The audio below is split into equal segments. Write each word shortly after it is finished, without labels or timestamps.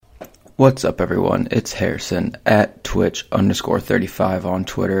What's up, everyone? It's Harrison at Twitch_35 on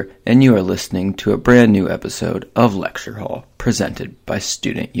Twitter, and you are listening to a brand new episode of Lecture Hall, presented by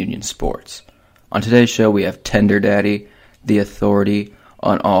Student Union Sports. On today's show, we have Tender Daddy, the authority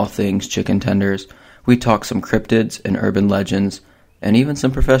on all things chicken tenders. We talk some cryptids and urban legends, and even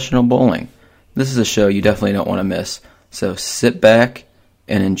some professional bowling. This is a show you definitely don't want to miss, so sit back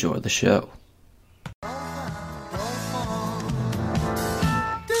and enjoy the show.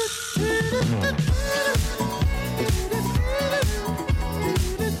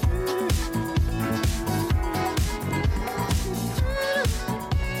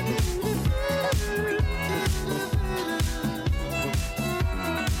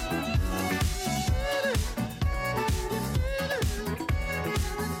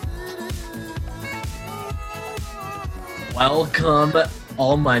 Welcome,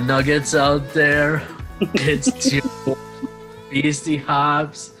 all my nuggets out there. It's your Beastie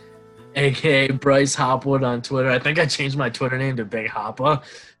Hops, aka Bryce Hopwood on Twitter. I think I changed my Twitter name to Big Hoppa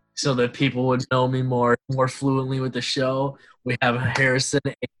so that people would know me more fluently with the show. We have Harrison,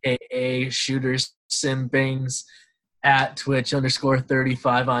 aka Shooters Simbings, at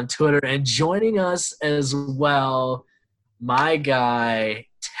Twitch_35 on Twitter, and joining us as well, my guy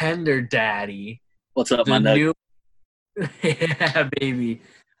Tender Daddy. What's up, my nugget? Yeah, baby.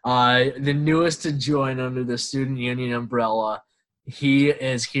 The newest to join under the Student Union umbrella. He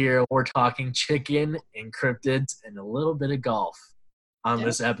is here. We're talking chicken and cryptids and a little bit of golf on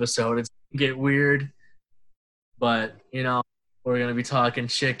this episode. It's going to get weird, but, we're going to be talking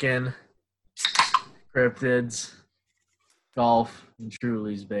chicken, cryptids, golf, and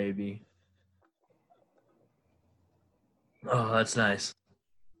Trulies, baby. Oh, that's nice.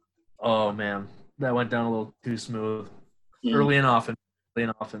 Oh, man. That went down a little too smooth. Early and often.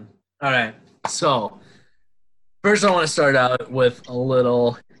 All right. So, first I want to start out with a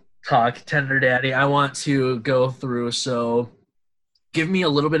little talk. Tender Daddy, I want to go through. So, give me a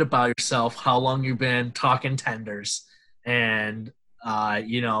little bit about yourself, how long you've been talking tenders, and,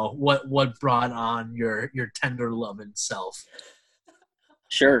 what brought on your tender loving self.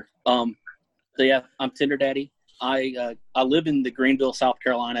 Sure. I'm Tender Daddy. I live in the Greenville, South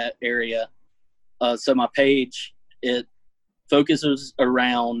Carolina area. So my page, it focuses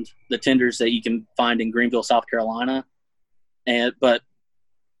around the tenders that you can find in Greenville, South Carolina. But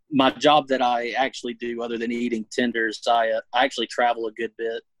my job that I actually do, other than eating tenders, I actually travel a good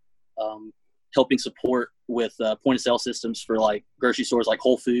bit, helping support with point of sale systems for like grocery stores like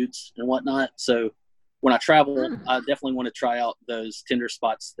Whole Foods and whatnot. So when I travel, I definitely want to try out those tender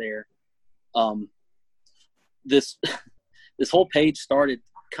spots there. This whole page started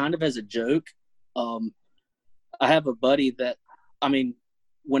kind of as a joke. I have a buddy that,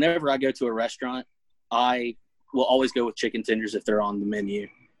 whenever I go to a restaurant, I will always go with chicken tenders if they're on the menu.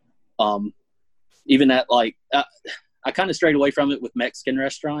 Even at I kind of strayed away from it with Mexican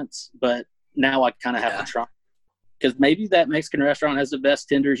restaurants, but now I kind of have to try, because maybe that Mexican restaurant has the best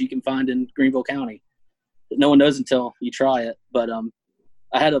tenders you can find in Greenville County. But no one knows until you try it. But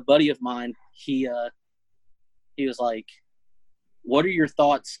I had a buddy of mine. He was like, "What are your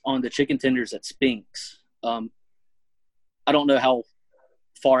thoughts on the chicken tenders at Spink's?" I don't know how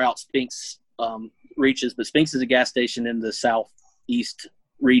far out Spink's reaches, but Spink's is a gas station in the southeast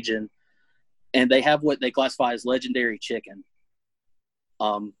region, and they have what they classify as legendary chicken.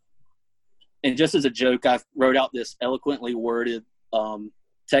 And just as a joke, I wrote out this eloquently worded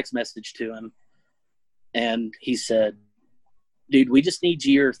text message to him, and he said, "Dude, we just need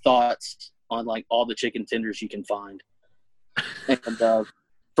your thoughts on like all the chicken tenders you can find." And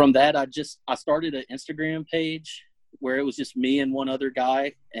from that, I started an Instagram page where it was just me and one other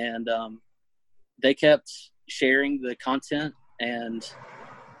guy, and they kept sharing the content, and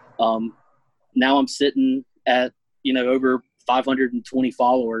now I'm sitting at over 520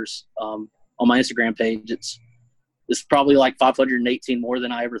 followers on my Instagram page. It's probably like 518 more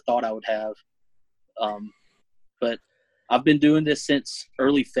than I ever thought I would have, but I've been doing this since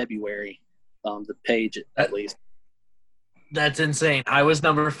early February, the page at least. That's insane. I was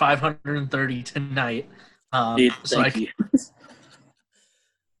number 530 tonight. Dude, thank you. This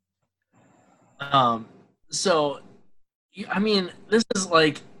is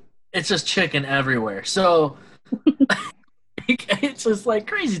like, it's just chicken everywhere. So it's just like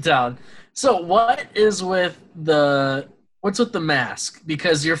crazy town. So what's with the mask?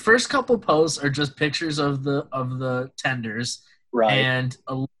 Because your first couple posts are just pictures of the tenders, right, and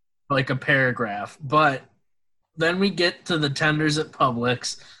a paragraph, but then we get to the tenders at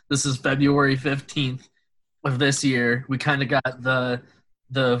Publix. This is February 15th of this year. We kind of got the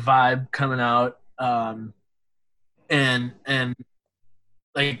vibe coming out, and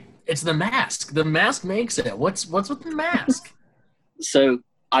like It's the mask. The mask makes it. What's with the mask? So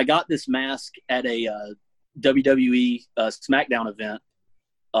I got this mask at a WWE SmackDown event.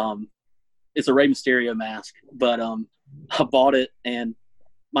 It's a Rey Mysterio mask, but I bought it, and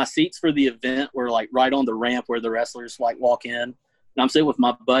my seats for the event were like right on the ramp where the wrestlers like walk in. And I'm sitting with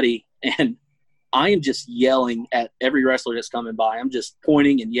my buddy, and I am just yelling at every wrestler that's coming by. I'm just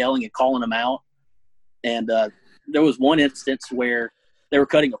pointing and yelling and calling them out. And there was one instance where they were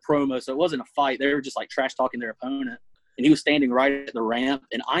cutting a promo, so it wasn't a fight. They were just like trash talking their opponent. And he was standing right at the ramp,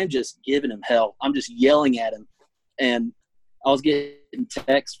 and I'm just giving him hell. I'm just yelling at him. And I was getting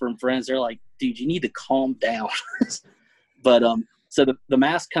texts from friends. They're like, dude, you need to calm down. But so the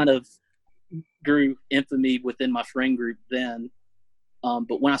mask kind of grew infamy within my friend group then.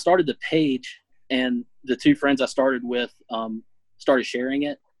 But when I started the page and the two friends I started with started sharing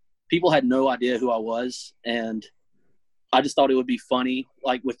it, people had no idea who I was. And I just thought it would be funny,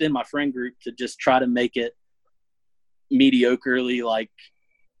 like within my friend group, to just try to make it mediocrely like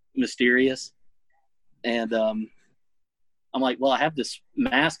mysterious. And I'm like, well, I have this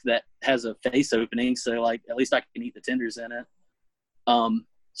mask that has a face opening, so like at least I can eat the tenders in it.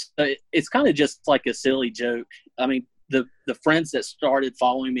 So it's kind of just like a silly joke. I mean, the friends that started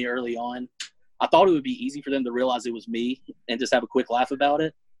following me early on, I thought it would be easy for them to realize it was me and just have a quick laugh about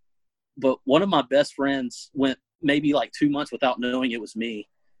it. But one of my best friends went maybe like 2 months without knowing it was me.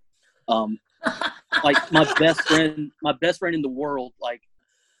 Like my best friend in the world, like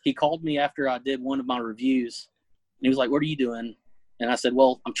he called me after I did one of my reviews, and he was like, "What are you doing?" And I said,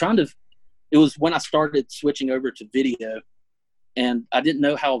 "Well, it was when I started switching over to video, and I didn't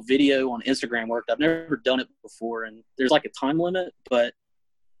know how video on Instagram worked. I've never done it before, and there's like a time limit, but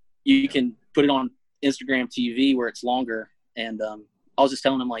you can put it on Instagram TV where it's longer." And I was just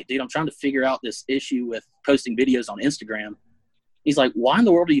telling him, like, dude, I'm trying to figure out this issue with posting videos on Instagram. He's like, why in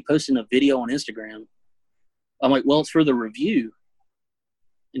the world are you posting a video on Instagram? I'm like, well, it's for the review.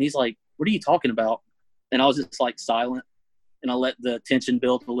 And he's like, what are you talking about? And I was just like silent, and I let the tension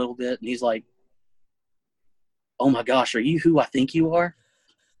build a little bit. And he's like, oh my gosh, are you who I think you are?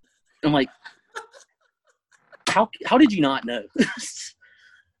 And I'm like, how did you not know?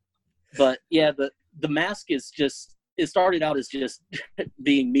 But yeah, the mask is just, it started out as just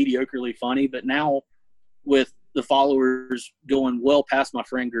being mediocrely funny, but now with the followers going well past my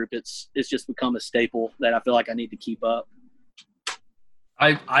friend group, it's just become a staple that I feel like I need to keep up.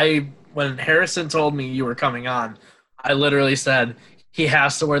 I when Harrison told me you were coming on, I literally said he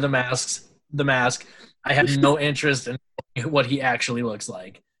has to wear the mask. I have no interest in what he actually looks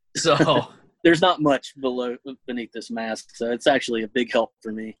like. So there's not much beneath this mask, so it's actually a big help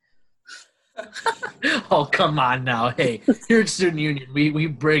for me. Oh, come on now. Hey, here at Student Union, we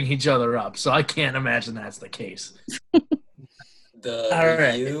bring each other up, so I can't imagine that's the case. The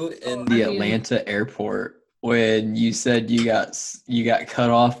review in the Atlanta airport when you said you got cut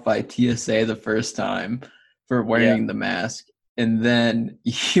off by TSA the first time for wearing the mask, and then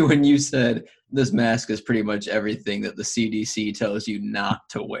when you said this mask is pretty much everything that the CDC tells you not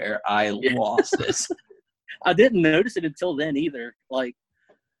to wear, I lost it. I didn't notice it until then either. Like,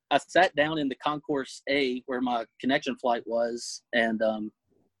 I sat down in the Concourse A where my connection flight was, and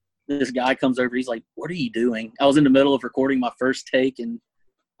this guy comes over. He's like, what are you doing? I was in the middle of recording my first take, and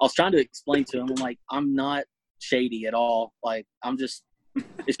I was trying to explain to him, I'm like, I'm not shady at all. Like,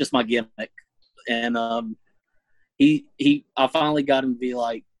 it's just my gimmick. And I finally got him to be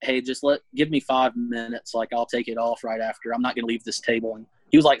like, hey, just give me 5 minutes. Like, I'll take it off right after. I'm not going to leave this table. And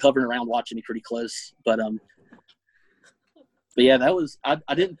he was like hovering around watching me pretty close. But yeah, that was,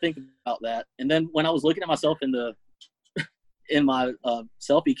 I didn't think about that. And then when I was looking at myself in my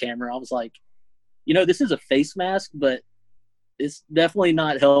selfie camera, I was like, this is a face mask, but it's definitely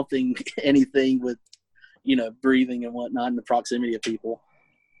not helping anything with, breathing and whatnot in the proximity of people.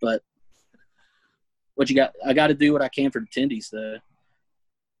 But I got to do what I can for the attendees, though.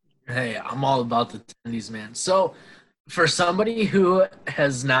 Hey, I'm all about the attendees, man. So, for somebody who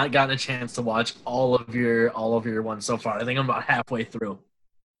has not gotten a chance to watch all of your ones so far, I think I'm about halfway through.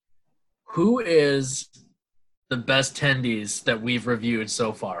 Who is the best attendees that we've reviewed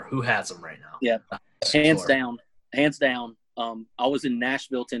so far? Who has them right now? Yeah, hands down. I was in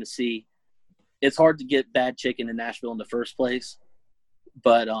Nashville, Tennessee. It's hard to get bad chicken in Nashville in the first place,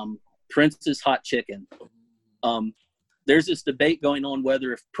 but Prince's Hot Chicken. There's this debate going on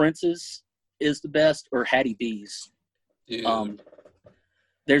whether if Prince's is the best or Hattie B's.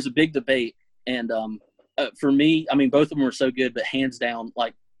 There's a big debate, and for me, I mean, both of them are so good, but hands down,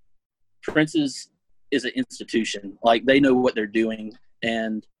 like, Prince's is an institution. Like, they know what they're doing,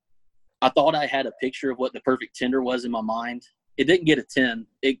 and I thought I had a picture of what the perfect tender was in my mind. it didn't get a 10.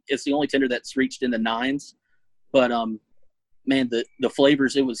 It's the only tender that's reached in the 9s. But man, the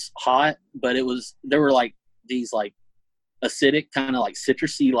flavors, it was hot, but there were like these like acidic kind of like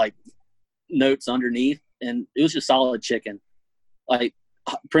citrusy like notes underneath, and it was just solid chicken. Like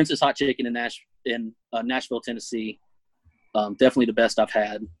Prince's Hot Chicken in Nashville, Tennessee, definitely the best I've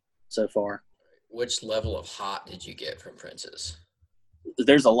had so far. Which level of hot did you get from Prince's?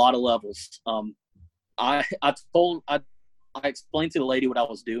 There's a lot of levels. I explained to the lady what I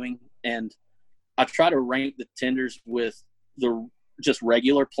was doing, and I try to rank the tenders with the just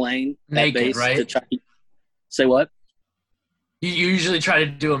regular plain naked, base right? to try. Say what? You usually try to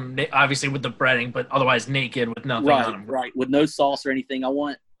do them obviously with the breading, but otherwise naked with nothing on them. Right, with no sauce or anything. I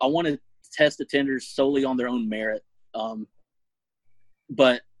want to test the tenders solely on their own merit.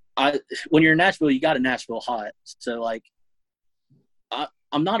 But when you're in Nashville, you got a Nashville hot. So like,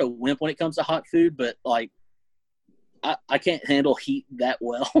 I'm not a wimp when it comes to hot food, but like, I can't handle heat that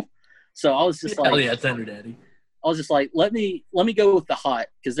well. So I was just like, hell yeah, Tender Daddy. I was just like, let me go with the hot,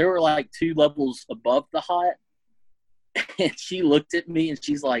 because there were like 2 levels above the hot. And she looked at me and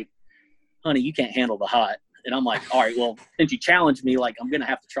she's like, honey, you can't handle the hot. And I'm like, all right, well, since you challenged me, like, I'm going to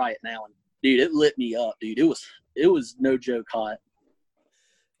have to try it now. And dude, it lit me up, dude. It was no joke hot.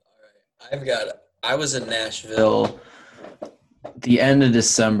 All right. I was in Nashville the end of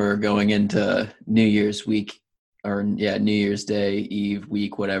December going into New Year's week, or New Year's Day, Eve,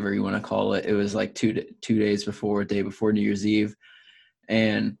 week, whatever you want to call it. It was like two days before, day before New Year's Eve.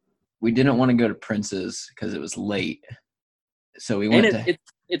 And we didn't want to go to Prince's because it was late. So we went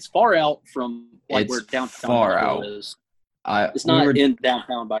it's far out from like where downtown far out is. It's not in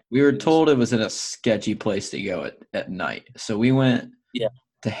downtown. We were told it was in a sketchy place to go at night. So we went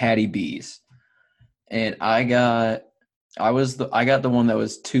to Hattie B's. And I got the one that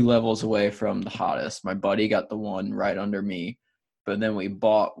was 2 levels away from the hottest. My buddy got the one right under me. But then we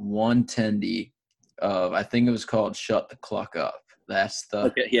bought one tendy of, I think it was called Shut the Cluck Up. That's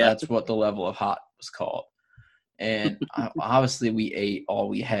what the level of hot was called. And obviously we ate all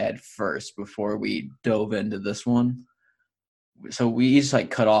we had first before we dove into this one. So we each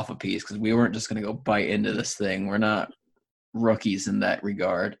like cut off a piece because we weren't just going to go bite into this thing. We're not rookies in that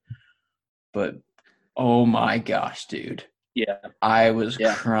regard. But oh my gosh, dude. Yeah. I was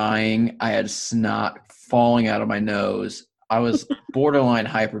crying. I had snot falling out of my nose. I was borderline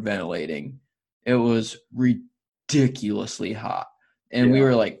hyperventilating. It was ridiculously hot. And we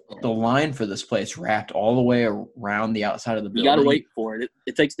were like, the line for this place wrapped all the way around the outside of the building. You got to wait for it.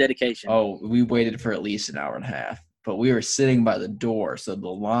 It takes dedication. Oh, we waited for at least an hour and a half. But we were sitting by the door, so the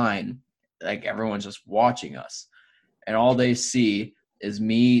line, like everyone's just watching us. And all they see is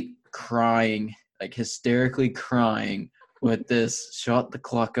me crying, like hysterically crying with this Shut the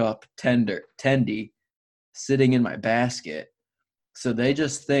Cluck Up tendy sitting in my basket. So they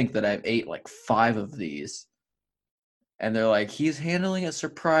just think that I've ate like 5 of these. And they're like, he's handling it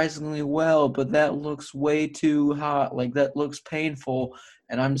surprisingly well, but that looks way too hot. Like, that looks painful.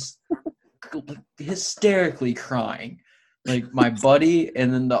 And I'm hysterically crying. Like, my buddy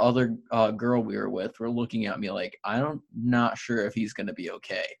and then the other girl we were with were looking at me like, I'm not sure if he's going to be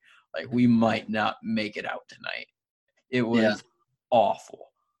okay. Like, we might not make it out tonight. It was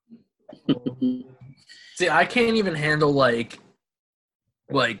awful. See, I can't even handle, like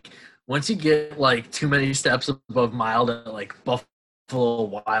once you get like too many steps above mild at like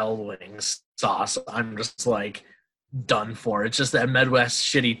Buffalo Wild Wings sauce, I'm just like done for. It's just that Midwest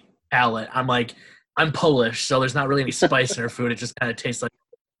shitty palate. I'm Polish, so there's not really any spice in our food. It just kind of tastes like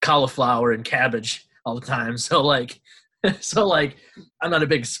cauliflower and cabbage all the time. So like I'm not a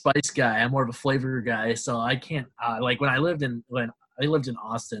big spice guy. I'm more of a flavor guy. So I can't like when I lived in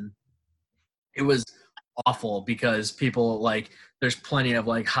Austin, it was awful because people like there's plenty of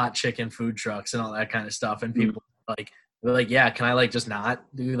like hot chicken food trucks and all that kind of stuff, and people they're like, yeah, can I like just not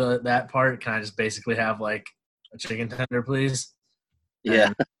do that part? Can I just basically have like a chicken tender, please?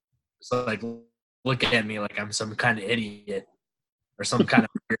 Yeah. So like look at me like I'm some kind of idiot or some kind of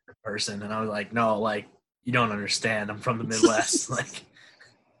weird person, and I was like, no, like you don't understand. I'm from the Midwest, like.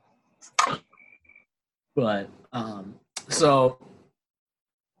 But so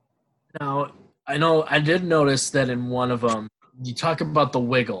now. I know I did notice that in one of them, you talk about the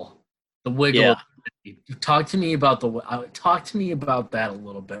wiggle. Yeah. Talk to me about that a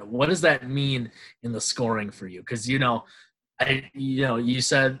little bit. What does that mean in the scoring for you? Because you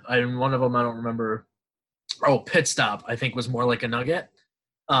said in one of them, I don't remember. Oh, pit stop. I think was more like a nugget.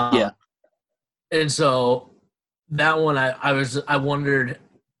 And so that one, I wondered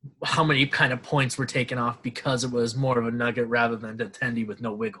how many kind of points were taken off because it was more of a nugget rather than a tendy with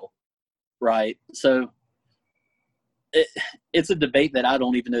no wiggle. Right. So it's a debate that I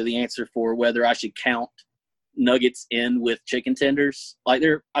don't even know the answer for, whether I should count nuggets in with chicken tenders. Like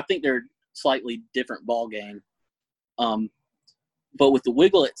I think they're slightly different ball game. But with the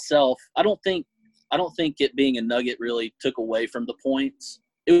wiggle itself, I don't think it being a nugget really took away from the points.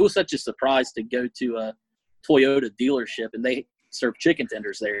 It was such a surprise to go to a Toyota dealership and they serve chicken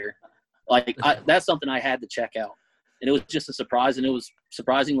tenders there. Like that's something I had to check out, and it was just a surprise, and it was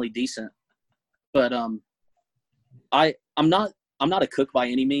surprisingly decent. But I'm not a cook by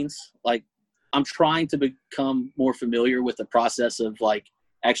any means. Like, I'm trying to become more familiar with the process of like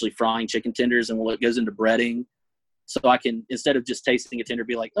actually frying chicken tenders and what goes into breading. So I can, instead of just tasting a tender,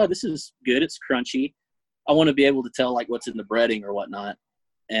 be like, oh, this is good. It's crunchy. I want to be able to tell like what's in the breading or whatnot.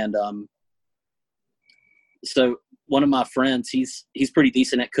 And so one of my friends, he's pretty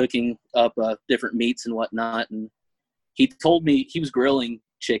decent at cooking up different meats and whatnot. And he told me he was grilling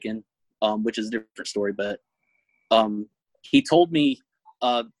chicken, which is a different story. But he told me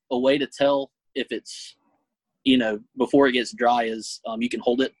a way to tell if it's, before it gets dry is you can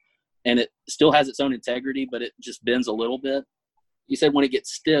hold it and it still has its own integrity, but it just bends a little bit. He said when it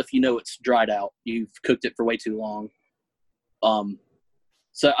gets stiff, it's dried out. You've cooked it for way too long.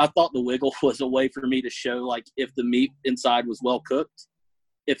 So I thought the wiggle was a way for me to show like if the meat inside was well cooked.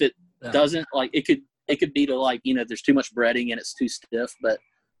 If it doesn't, like it could be to like, there's too much breading and it's too stiff. But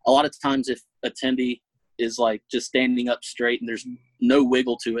a lot of times if a tendy is like just standing up straight and there's no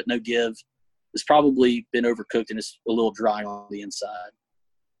wiggle to it, no give, it's probably been overcooked and it's a little dry on the inside.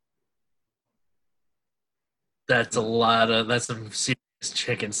 That's some serious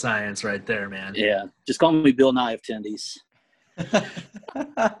chicken science right there, man. Yeah. Just call me Bill Nye of tendies.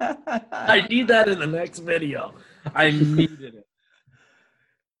 I need that in the next video. I needed it.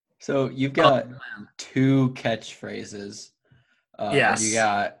 So you've got two catchphrases. Yes. You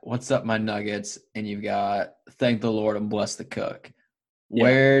got "What's up, my nuggets," and you've got "Thank the Lord and bless the cook." Yeah.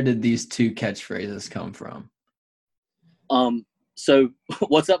 Where did these two catchphrases come from? So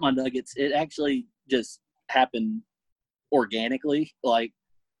 "What's up, my nuggets," it actually just happened organically. Like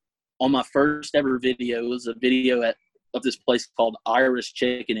on my first ever video, it was a video of this place called Irish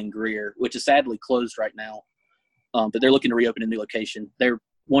Chicken and Greer, which is sadly closed right now. But they're looking to reopen a new location. They're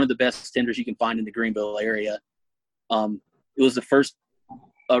one of the best tenders you can find in the Greenville area. It was the first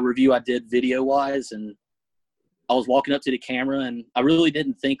review I did video-wise, and I was walking up to the camera, and I really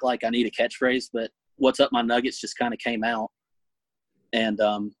didn't think like I need a catchphrase, but "What's up, my nuggets" just kind of came out, and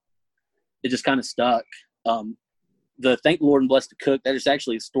it just kind of stuck. The "Thank the Lord and bless the cook," that is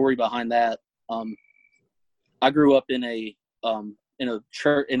actually a story behind that. I grew up in a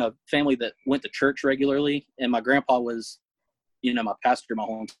church, in a family that went to church regularly, and my grandpa was, my pastor my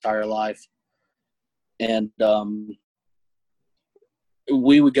whole entire life. And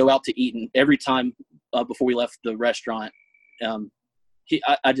we would go out to eat, and every time before we left the restaurant,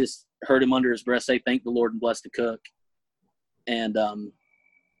 I just heard him under his breath say, "Thank the Lord and bless the cook." And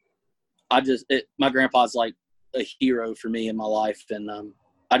my grandpa's like a hero for me in my life, and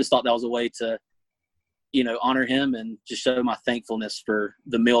I just thought that was a way to honor him and just show my thankfulness for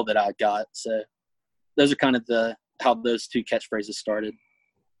the meal that I got. So those are kind of how those two catchphrases started.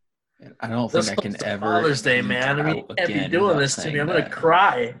 I don't think I can ever. Father's Day, man. I mean, you can't be doing this to me. I'm going to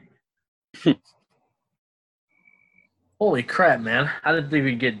cry. Holy crap, man. I didn't think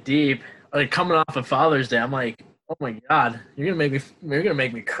we'd get deep. Like, coming off of Father's Day, I'm like, oh my God, you're going to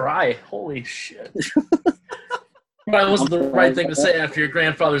make me cry. Holy shit. That wasn't the right thing to say after your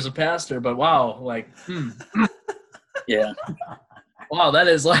grandfather's a pastor, but wow, like, Yeah. Wow, that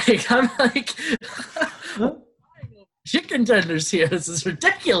is like, I'm like, chicken tenders here. This is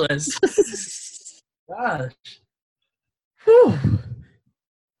ridiculous. Gosh. Whew.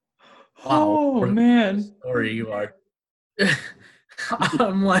 Wow. Oh, man. Sorry, you are.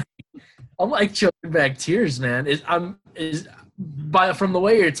 I'm like choking back tears, man. From the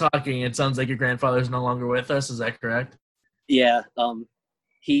way you're talking, it sounds like your grandfather's no longer with us. Is that correct? Yeah.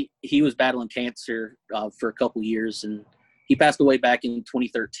 He was battling cancer for a couple years, and he passed away back in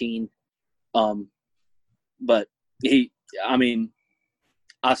 2013. But I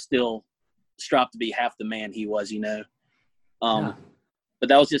still strive to be half the man he was, Yeah. But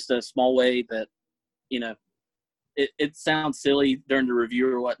that was just a small way that, it sounds silly during the review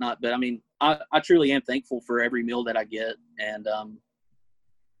or whatnot, but I truly am thankful for every meal that I get, and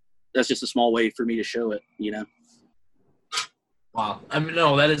that's just a small way for me to show it, Wow.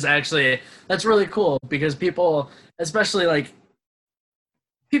 No, that's really cool, because people, especially like,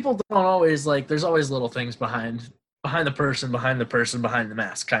 people don't always there's always little things behind the person, behind the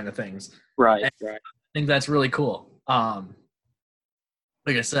mask kind of things. Right. And I think that's really cool. Like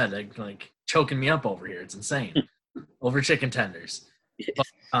I said, like choking me up over here. It's insane. over chicken tenders.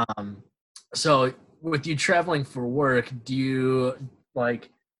 But, so with you traveling for work, do you like?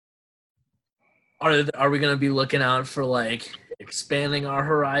 Are we going to be looking out for like expanding our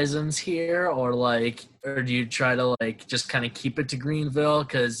horizons here, or do you try to like just kind of keep it to Greenville?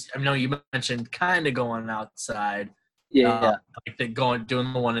 Because I know you mentioned kind of going outside, Yeah. like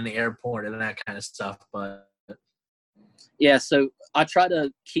doing the one in the airport and that kind of stuff. But Yeah, so I try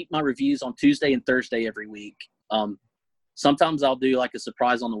to keep my reviews on Tuesday and Thursday every week. Sometimes I'll do like a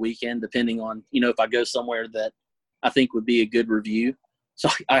surprise on the weekend, depending on, if I go somewhere that I think would be a good review. So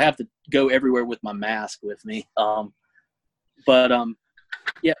I have to go everywhere with my mask with me.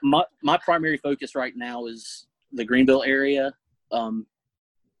 Yeah, my primary focus right now is the Greenville area,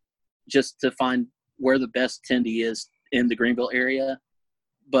 just to find where the best tendy is in the Greenville area.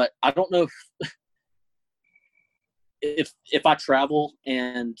 But I don't know if I travel,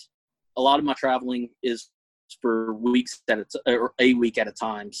 and a lot of my traveling is for weeks or a week at a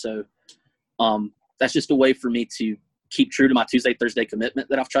time. So that's just a way for me to keep true to my Tuesday, Thursday commitment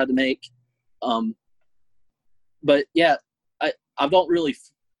that I've tried to make. But yeah, I'm not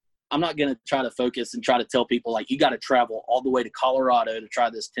going to try to focus and try to tell people like, you got to travel all the way to Colorado to try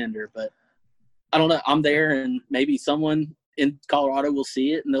this tender. But I don't know. I'm there, and maybe someone in Colorado will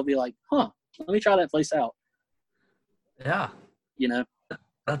see it and they'll be like, let me try that place out. Yeah.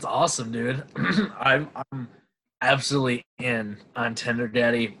 That's awesome, dude. I'm absolutely in on Tender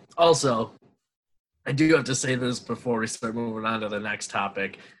Daddy. Also, I do have to say this before we start moving on to the next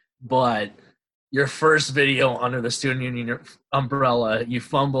topic, but your first video under the student union umbrella, you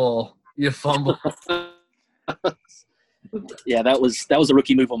fumble. Yeah, that was a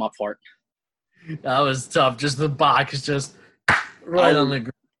rookie move on my part. That was tough. Just the box, just right on the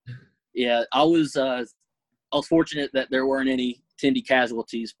ground. Yeah, I was fortunate that there weren't any tendy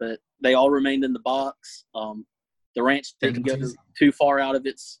casualties, but they all remained in the box. The ranch didn't go too far out of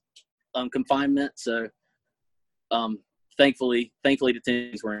its confinement, so thankfully the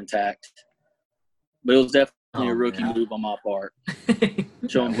tendies were intact. But it was definitely a rookie move on my part,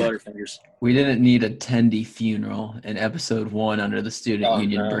 showing Butterfingers. We didn't need a tendy funeral in episode 1 under the student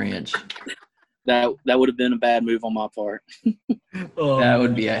union branch. That would have been a bad move on my part. That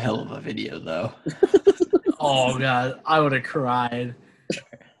would be a hell of a video, though. Oh God, I would have cried.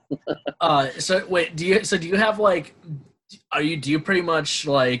 So wait, do you have like, do you pretty much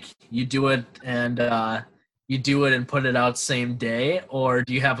like you do it and put it out same day, or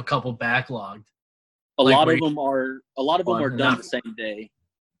do you have a couple backlogged? A lot of them are done the same day.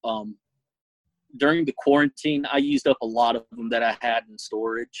 During the quarantine, I used up a lot of them that I had in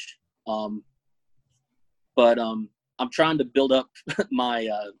storage. But I'm trying to build up my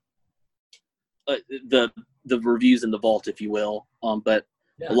the reviews in the vault, if you will. But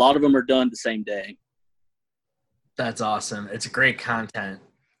a lot of them are done the same day. That's awesome. It's great content.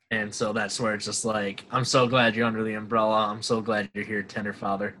 And so that's where it's just like, I'm so glad you're under the umbrella. I'm so glad you're here, Tender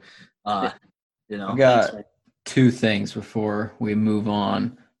Father. I've got two things before we move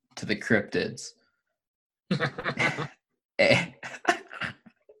on to the cryptids.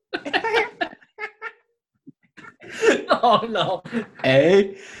 Oh, no.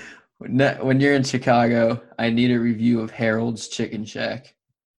 When you're in Chicago, I need a review of Harold's Chicken Shack.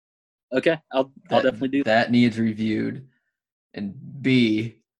 Okay, I'll definitely do that. That needs reviewed. And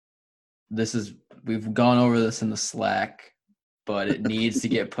B, we've gone over this in the Slack, but it needs to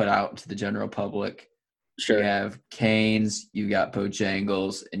get put out to the general public. Sure. You have Cane's, you've got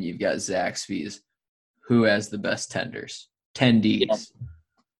Bojangles, and you've got Zaxby's. Who has the best tendies? Yeah.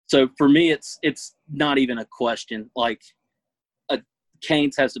 So for me, it's not even a question. Like,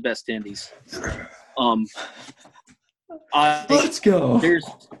 Cane's has the best tendies. Let's go.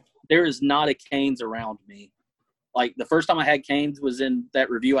 There is not a Cane's around me. Like, the first time I had Cane's was in that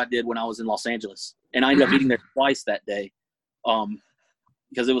review I did when I was in Los Angeles, and I ended up eating there twice that day,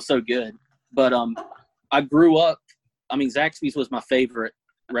 because it was so good. But I grew up. I mean, Zaxby's was my favorite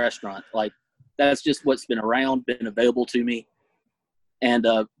restaurant. Like, that's just what's been around, been available to me. And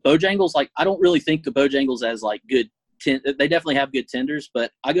Bojangles, like, I don't really think of Bojangles as like good. They definitely have good tenders,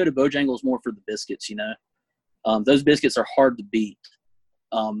 but I go to Bojangles more for the biscuits. Those biscuits are hard to beat.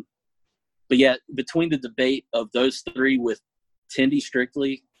 But yeah, between the debate of those three with tendy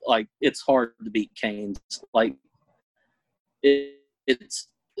strictly, like, it's hard to beat Cane's. Like, it's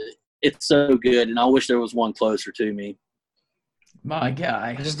so good, and I wish there was one closer to me. My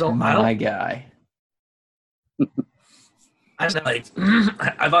guy. I just don't. Guy. I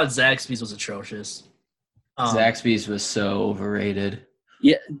thought Zaxby's was atrocious. Zaxby's was so overrated.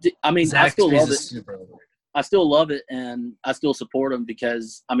 Yeah, I mean, I still love it. Super overrated. I still love it, and I still support them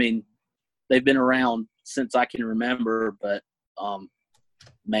because, I mean, they've been around since I can remember. But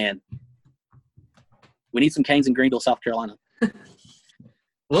man, we need some Canes in Greenville, South Carolina.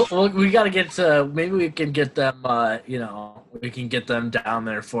 Well, we got to get to – maybe we can get them we can get them down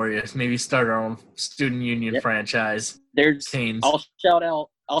there for you. Maybe start our own student union franchise. There's Canes. I'll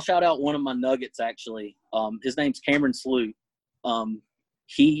shout out one of my Nuggets, actually. His name's Cameron Sloot.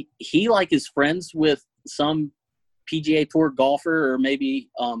 He like is friends with some PGA Tour golfer, or maybe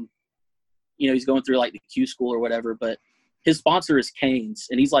he's going through like the Q school or whatever, but his sponsor is Canes,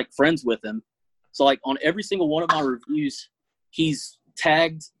 and he's like friends with him. So like on every single one of my reviews, he's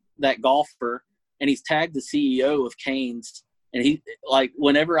tagged that golfer, and he's tagged the CEO of Canes. And he, like,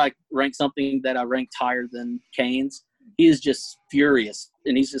 whenever I rank something that I ranked higher than Canes, he is just furious.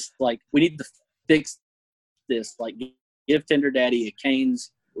 And he's just like, we need to fix this. Like, give Tender Daddy a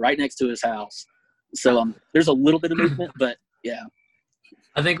Canes right next to his house. So there's a little bit of movement, but yeah.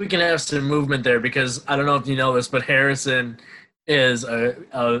 I think we can have some movement there, because I don't know if you know this, but Harrison is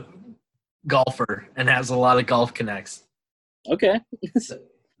a golfer and has a lot of golf connects. Okay.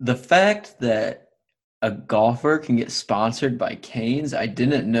 The fact that a golfer can get sponsored by Canes, I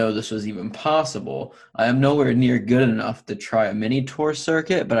didn't know this was even possible. I am nowhere near good enough to try a mini tour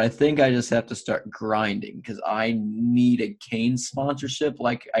circuit, but I think I just have to start grinding, because I need a Canes sponsorship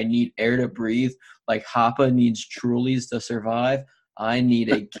like I need air to breathe, like Hoppa needs Trulies to survive. I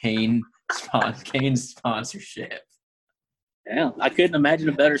need a Canes sponsorship. Yeah, I couldn't imagine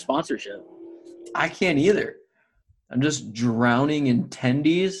a better sponsorship. I can't either. I'm just drowning in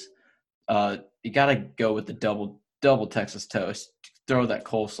tendies. You got to go with the double Texas toast. Throw that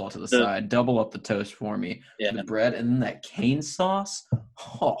coleslaw to the side. Double up the toast for me. Yeah. The bread and then that cane sauce.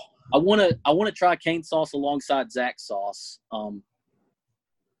 Oh. I want to try cane sauce alongside Zach's sauce.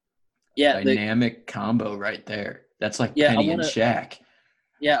 Dynamic combo right there. That's like Penny and Shaq.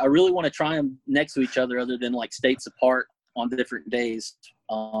 Yeah, I really want to try them next to each other, other than like states apart on different days.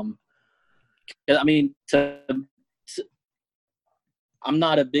 I mean, I'm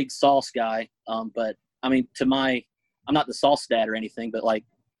not a big sauce guy, but I mean, I'm not the sauce dad or anything, but like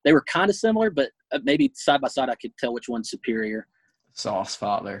they were kind of similar, but maybe side by side I could tell which one's superior. Sauce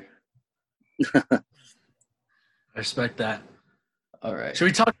father. I respect that. All right. Should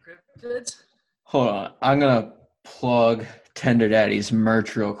we talk cryptids? Hold on. I'm going to plug Tender Daddy's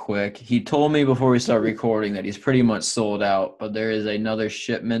merch real quick. He told me before we start recording that he's pretty much sold out, but there is another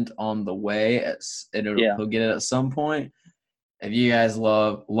shipment on the way, he'll get it at some point. If you guys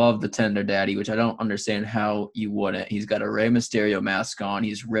love the Tender Daddy, which I don't understand how you wouldn't. He's got a Rey Mysterio mask on.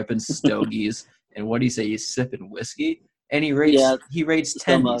 He's ripping stogies. And what do you say? He's sipping whiskey? And he rates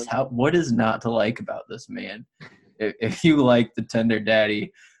tendies. What is not to like about this man? If you like the Tender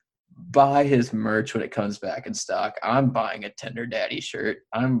Daddy, buy his merch when it comes back in stock. I'm buying a Tender Daddy shirt.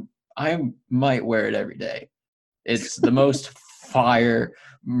 I might wear it every day. It's the most fire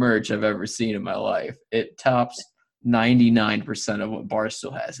merch I've ever seen in my life. It tops 99% of what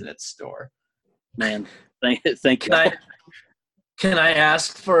Barstool has in its store. Man, thank you. Can I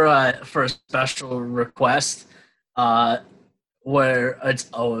ask for a special request? Where it's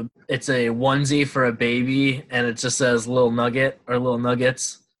a onesie for a baby, and it just says "Little Nugget" or "Little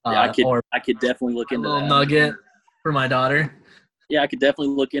Nuggets." I could definitely look into that. Little Nugget for my daughter. Yeah, I could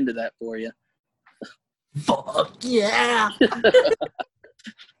definitely look into that for you. Fuck yeah!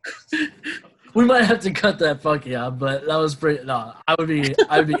 We might have to cut that fuck yeah, but that was pretty. No, I would be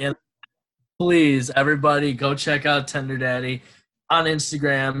in. Please, everybody, go check out Tender Daddy on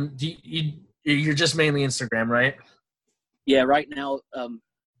Instagram. You're just mainly Instagram, right? Yeah, right now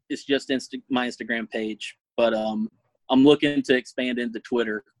it's just my Instagram page, but I'm looking to expand into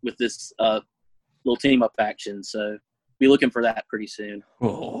Twitter with this little team up action. So be looking for that pretty soon.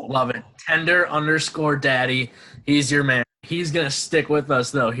 Oh, love it. Tender_Daddy. He's your man. He's gonna stick with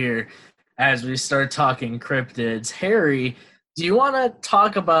us though here as we start talking cryptids. Harry, do you want to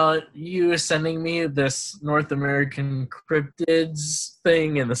talk about you sending me this North American cryptids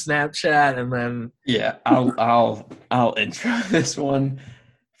thing in the Snapchat, and then I'll intro this one.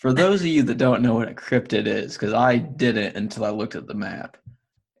 For those of you that don't know what a cryptid is, because I didn't until I looked at the map,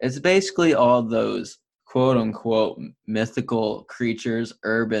 it's basically all those quote-unquote mythical creatures,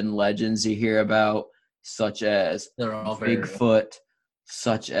 urban legends you hear about, such as Bigfoot,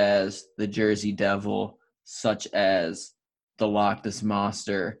 such as the Jersey Devil, such as the Loch Ness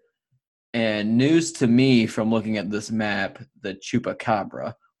Monster. And news to me from looking at this map, the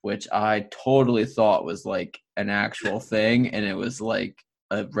Chupacabra, which I totally thought was like an actual thing, and it was like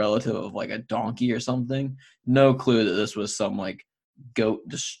a relative of like a donkey or something. No clue that this was some like goat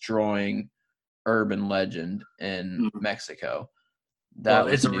destroying urban legend in Mexico. That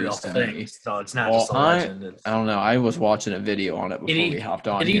It's was a real news to thing, me. so it's not Well, just a legend. I don't know. I was watching a video on it before we hopped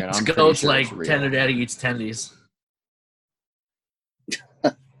on it here, and eats I'm pretty goats sure like it's real. Tender Daddy eats tendies.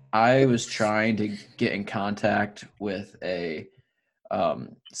 I was trying to get in contact with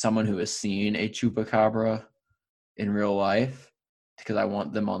someone who has seen a chupacabra in real life because I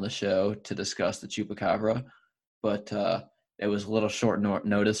want them on the show to discuss the chupacabra, but it was a little short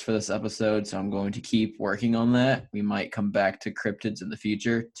notice for this episode, so I'm going to keep working on that. We might come back to cryptids in the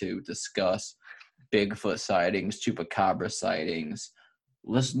future to discuss Bigfoot sightings, chupacabra sightings.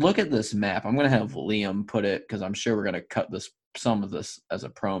 Let's look at this map. I'm going to have Liam put it because I'm sure we're going to cut some of this as a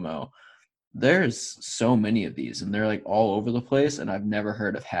promo. There's so many of these, and they're like all over the place, and I've never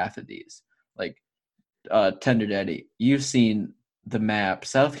heard of half of these. Like, Tender Daddy, you've seen the map.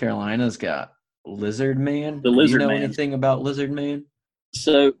 South Carolina's got Lizard Man. The Lizard Do you know Man. anything about Lizard Man?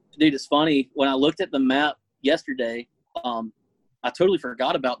 So, dude, it's funny. When I looked at the map yesterday, I totally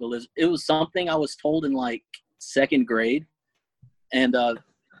forgot about the lizard. It was something I was told in like second grade, and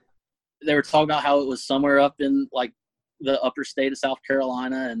they were talking about how it was somewhere up in like the upper state of South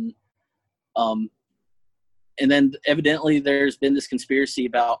Carolina, and then evidently there's been this conspiracy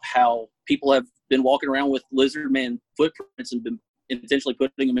about how people have been walking around with Lizard Man footprints and been intentionally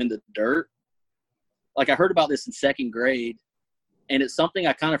putting them in the dirt. Like, I heard about this in second grade, and it's something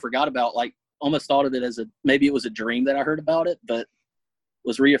I kind of forgot about. Like, almost thought of it as maybe it was a dream that I heard about it, but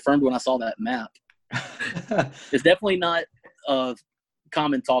was reaffirmed when I saw that map. It's definitely not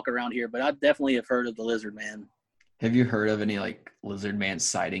common talk around here, but I definitely have heard of the Lizard Man. Have you heard of any like Lizard Man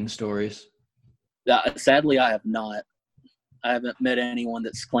sighting stories? Sadly, I have not. I haven't met anyone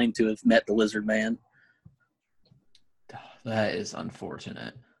that's claimed to have met the Lizard Man. That is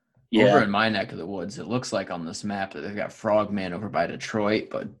unfortunate. Yeah. Over in my neck of the woods, it looks like on this map that they've got Frogman over by Detroit,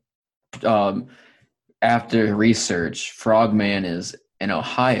 but after research, Frogman is an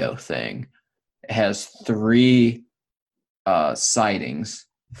Ohio thing. It has 3 sightings,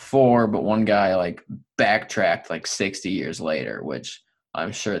 4, but one guy like backtracked like 60 years later, which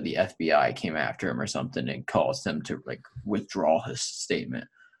I'm sure the FBI came after him or something and caused him to like withdraw his statement.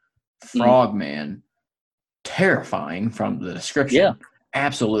 Frogman, terrifying from the description. Yeah.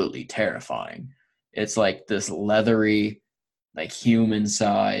 Absolutely terrifying. It's like this leathery, like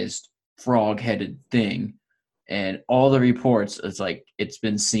human-sized, frog-headed thing. And all the reports, it's like it's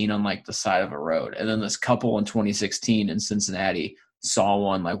been seen on like the side of a road. And then this couple in 2016 in Cincinnati saw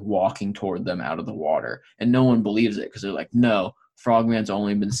one like walking toward them out of the water. And no one believes it because they're like, no, Frogman's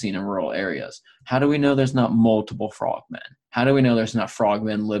only been seen in rural areas. How do we know there's not multiple frogmen? How do we know there's not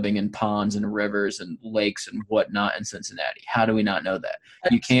frogmen living in ponds and rivers and lakes and whatnot in Cincinnati? How do we not know that?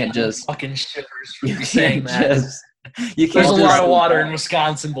 You can't just fucking shivers you from saying can't that. just you can't There's a just, lot of water in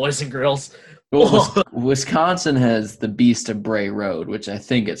Wisconsin, boys and girls. Well, Wisconsin has the Beast of Bray Road, which I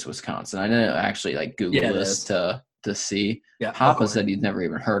think it's Wisconsin. I didn't actually like Google this to see. Yeah, Papa said he'd never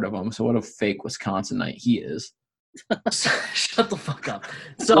even heard of him. So what a fake Wisconsinite he is. Shut the fuck up.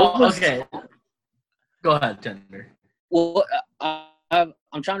 So, okay. Go ahead, Tender. Well, I'm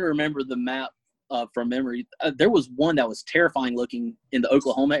trying to remember the map from memory. There was one that was terrifying looking in the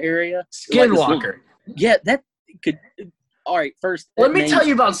Oklahoma area. Skinwalker. Yeah, that could. All right, first. Let me tell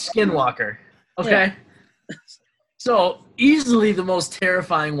you about Skinwalker. Okay. Yeah. So easily the most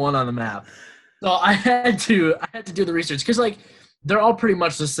terrifying one on the map. So I had to do the research because like they're all pretty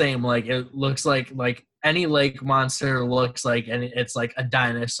much the same. Like it looks like any lake monster looks like, and it's like a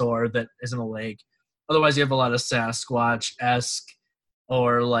dinosaur that isn't a lake. Otherwise, you have a lot of Sasquatch-esque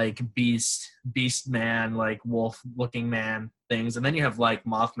or like beast man, like wolf-looking man things, and then you have like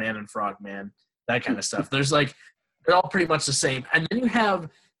Mothman and Frogman, that kind of stuff. There's like they're all pretty much the same, and then you have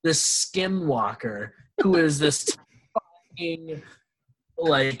this Skinwalker, who is this fucking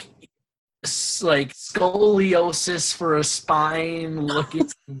like scoliosis for a spine looking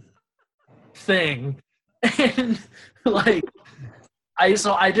thing, and like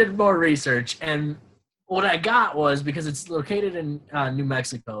I did more research, and what I got was, because it's located in New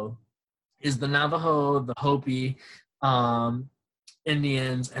Mexico, is the Navajo, the Hopi,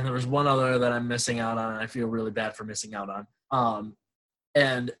 Indians, and there was one other that I'm missing out on, and I feel really bad for missing out on.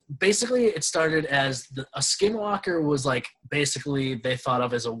 And basically it started as a Skinwalker was like basically they thought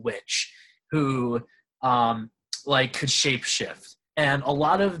of as a witch who like could shapeshift. And a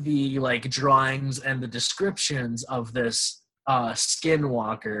lot of the like drawings and the descriptions of this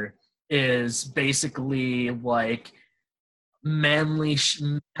Skinwalker is basically like man-shaped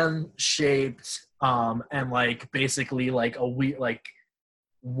and like basically like a weird like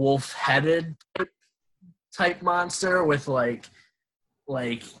wolf-headed type monster with like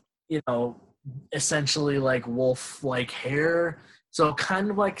you know essentially like wolf like hair So kind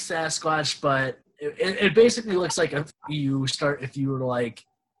of like Sasquatch, but it basically looks like if you were like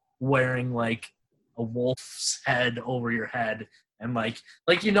wearing like a wolf's head over your head, and like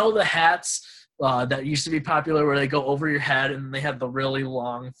the hats that used to be popular where they go over your head and they have the really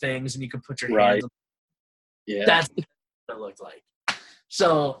long things and you can put your hands. Yeah, that's what it looked like.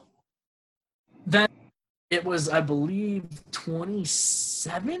 So then it was, I believe,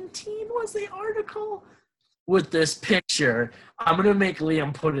 2017 was the article with this picture. I'm gonna make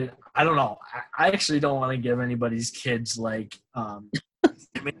Liam put it. I don't know. I actually don't want to give anybody's kids like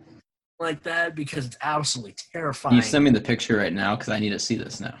like that because it's absolutely terrifying. Can you send me the picture right now because I need to see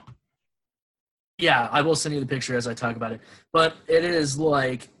this now. Yeah, I will send you the picture as I talk about it. But it is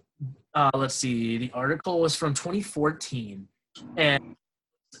like, let's see. The article was from 2014, and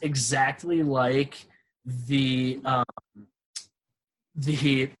exactly like so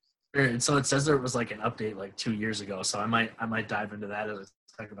it says there was like an update like 2 years ago, so I might dive into that as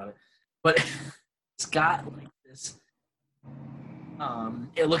I talk about it. But it's got like this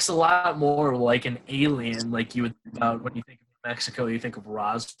it looks a lot more like an alien, like you would think about when you think of New Mexico, you think of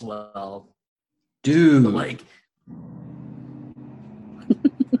Roswell. Dude, But like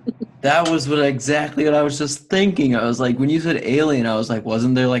that was exactly what I was just thinking. I was like, when you said alien, I was like,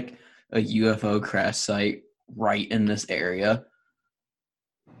 wasn't there like a UFO crash site right in this area?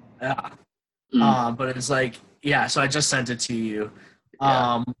 yeah. But it's like, yeah, so I just sent it to you.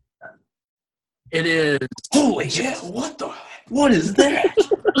 Yeah. It is Holy shit, what is that?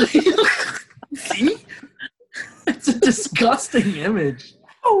 See? It's a disgusting image.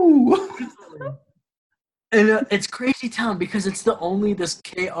 Oh. And it's Crazy Town because it's this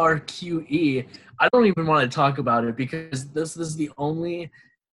KRQE. I don't even want to talk about it because this is the only,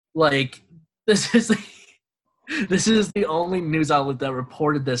 like, this is the only news outlet that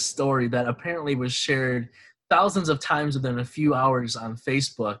reported this story that apparently was shared thousands of times within a few hours on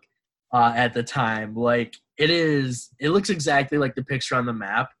Facebook at the time. Like, it looks exactly like the picture on the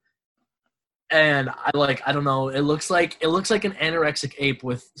map. And I don't know, it looks like an anorexic ape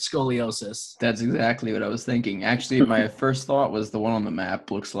with scoliosis. That's exactly what I was thinking. Actually, my first thought was the one on the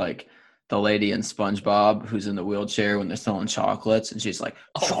map looks like the lady in SpongeBob who's in the wheelchair when they're selling chocolates, and she's like,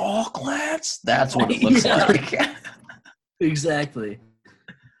 chocolates? That's what it looks like. Exactly.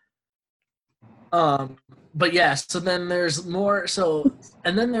 But yeah, so then there's more. So,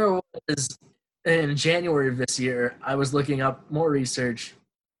 and then there was, in January of this year, I was looking up more research,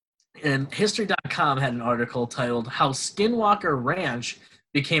 and History.com had an article titled "How Skinwalker Ranch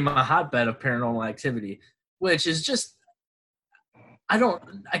Became a Hotbed of Paranormal Activity," which is just, I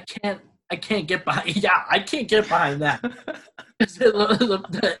can't get behind. Yeah, I can't get behind that.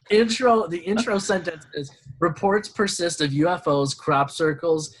 The intro sentence is: reports persist of UFOs, crop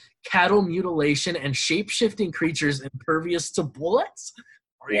circles, cattle mutilation, and shape-shifting creatures impervious to bullets.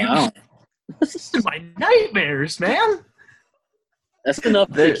 Wow. This is my nightmares, man. That's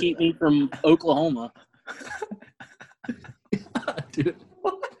enough to keep me from Oklahoma. Dude.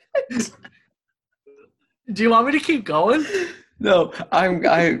 Do you want me to keep going? No,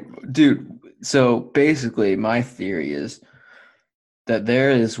 dude. So basically, my theory is that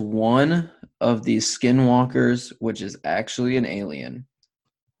there is one of these skinwalkers, which is actually an alien,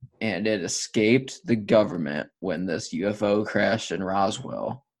 and it escaped the government when this UFO crashed in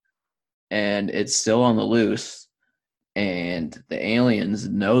Roswell, and it's still on the loose, and the aliens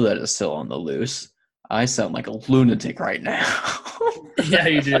know that it's still on the loose. I sound like a lunatic right now. Yeah,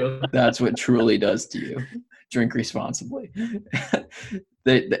 you do. That's what Truly does to you. Drink responsibly.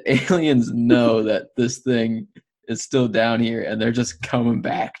 The aliens know that this thing is still down here, and they're just coming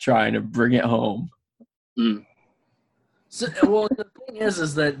back trying to bring it home. Mm. So, well, the thing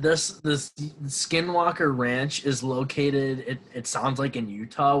is that this Skinwalker Ranch is located. It sounds like in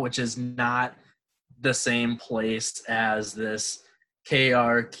Utah, which is not the same place as this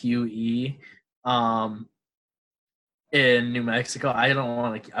KRQE in New Mexico. I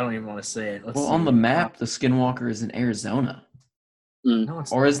don't even want to say it. Well, on the map, the Skinwalker is in Arizona. No,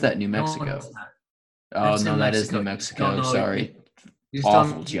 it's or not. is that New Mexico? No, it's not. Oh, It's no, in that is Mexico. New Mexico. No, Sorry. You just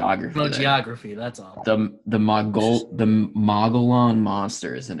Awful don't geography. know there. geography. That's all. The Mogollon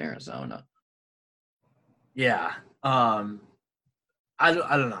Monster is in Arizona. Yeah. I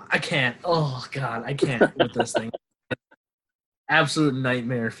don't know. I can't. Oh God, I can't with this thing. Absolute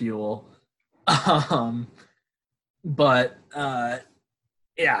nightmare fuel. But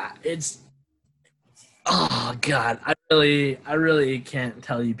yeah, it's. Oh God, I really can't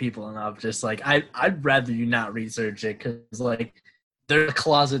tell you people enough. Just like I'd rather you not research it because like there's a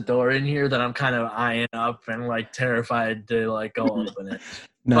closet door in here that I'm kind of eyeing up and like terrified to like go open it.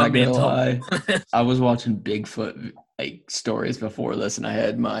 Not I'm being gonna told. lie. I was watching Bigfoot like stories before this, and I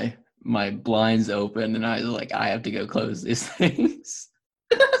had my blinds open, and I was like, I have to go close these things.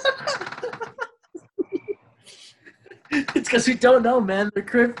 It's because we don't know, man. They're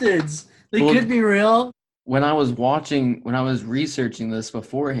cryptids. They could be real. When I was researching this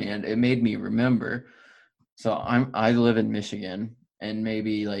beforehand, it made me remember. So I live in Michigan, and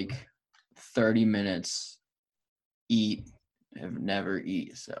maybe like 30 minutes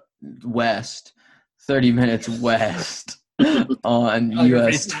west, 30 minutes west on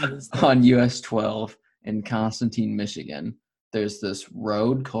US 12 in Constantine, Michigan. There's this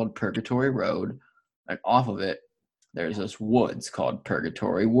road called Purgatory Road, and off of it there's this woods called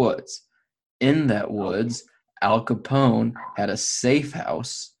Purgatory Woods. In that woods, Al Capone had a safe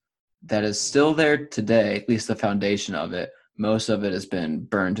house that is still there today, at least the foundation of it. Most of it has been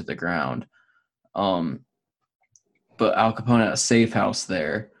burned to the ground. But Al Capone had a safe house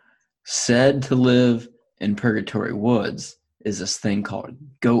there. Said to live in Purgatory Woods is this thing called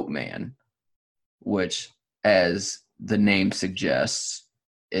Goat Man, which, as the name suggests,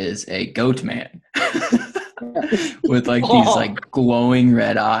 is a goat man with like these like glowing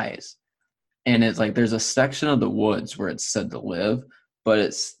red eyes. And it's like there's a section of the woods where it's said to live,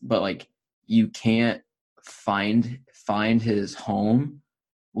 but like you can't find his home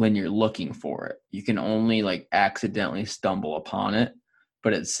when you're looking for it. You can only like accidentally stumble upon it,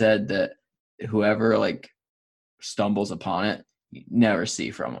 but it said that whoever like stumbles upon it, you never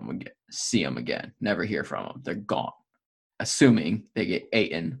see them again, never hear from them. They're gone, assuming they get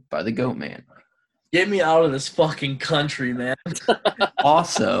eaten by the goat man. Get me out of this fucking country, man.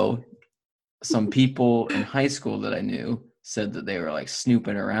 Also, some people in high school that I knew said that they were like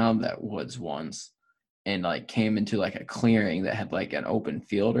snooping around that woods once and like came into like a clearing that had like an open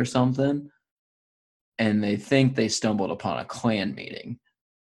field or something, and they think they stumbled upon a Klan meeting.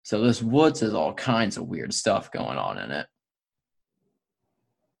 So this woods has all kinds of weird stuff going on in it.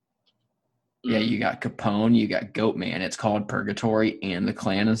 Yeah, you got Capone, you got Goat Man. It's called Purgatory, and the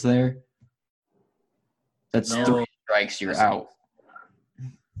Klan is there. That's 3 strikes, you're out.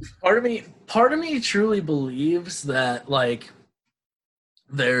 Part of me truly believes that like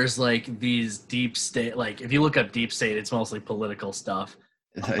there's like these deep state, like if you look up deep state, it's mostly political stuff.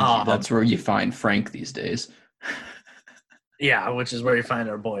 That's where you find Frank these days. Yeah, which is where you find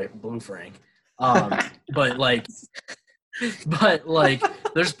our boy Blue Frank. But there's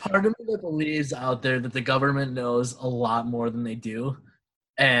part of me that believes out there that the government knows a lot more than they do.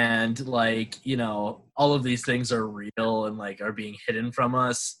 And like, you know, all of these things are real and like are being hidden from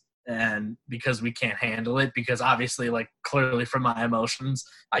us, and because we can't handle it, because obviously like clearly from my emotions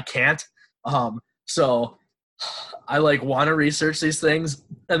I can't. So I like want to research these things,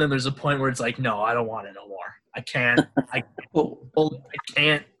 and then there's a point where it's like, no, I don't want it no more. I can't. I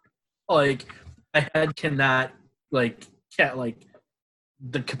can't. Like my head cannot. Like can't. Like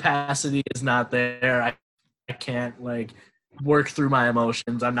the capacity is not there. I can't like work through my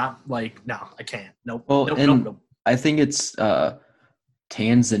emotions. I'm not like, no, I can't. Nope. Well, nope. I think it's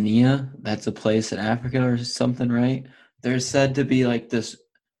Tanzania. That's a place in Africa or something, right? There's said to be like this.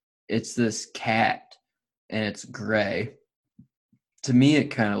 It's this cat, and it's gray. To me, it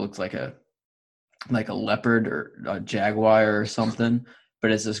kind of looks like a leopard or a jaguar or something,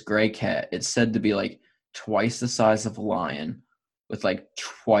 but it's this gray cat. It's said to be like twice the size of a lion, with like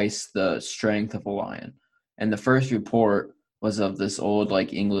twice the strength of a lion. And the first report was of this old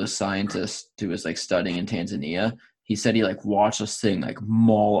like English scientist who was like studying in Tanzania. He said he like watched this thing like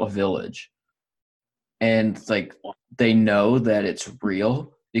maul a village, and like they know that it's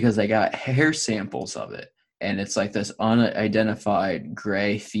real because they got hair samples of it, and it's like this unidentified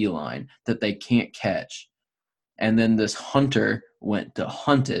gray feline that they can't catch. And then this hunter went to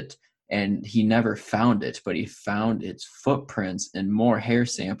hunt it, and he never found it, but he found its footprints and more hair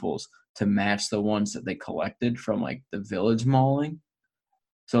samples to match the ones that they collected from like the village mauling.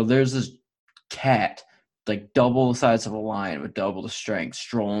 So there's this cat, like double the size of a lion with double the strength,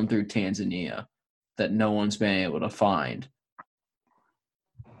 strolling through Tanzania that no one's been able to find.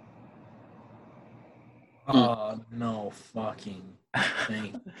 No fucking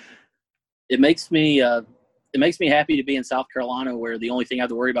thing. It makes me happy to be in South Carolina, where the only thing I have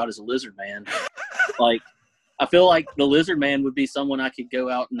to worry about is a lizard man. Like, I feel like the lizard man would be someone I could go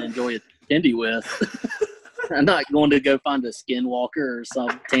out and enjoy a candy with. I'm not going to go find a skinwalker or some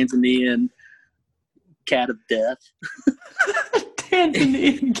Tanzanian cat of death.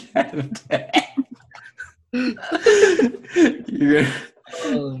 Tanzanian cat of death.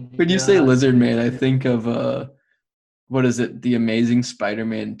 When you say lizard man, I think of what is it? The Amazing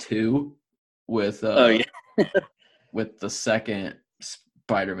Spider-Man 2 with with the second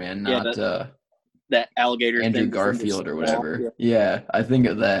Spider-Man, that alligator Andrew thing from the Garfield or wall. whatever. Yeah, I think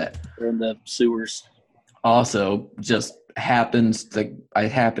of that. They're in the sewers. Also, just I happened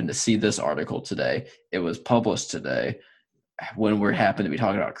to see this article today. It was published today when we happened to be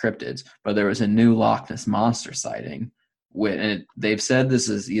talking about cryptids, but there was a new Loch Ness Monster sighting. They've said this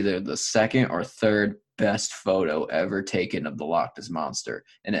is either the second or third best photo ever taken of the Loch Ness Monster,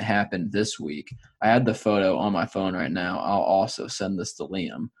 and it happened this week. I had the photo on my phone right now. I'll also send this to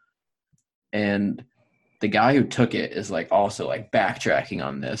Liam. And the guy who took it is also backtracking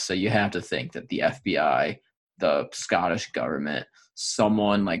on this. So you have to think that the FBI, the Scottish government,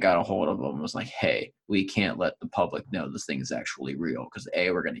 someone got a hold of them and was like, hey, we can't let the public know this thing is actually real because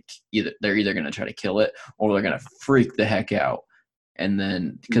they're either going to try to kill it or they're going to freak the heck out. And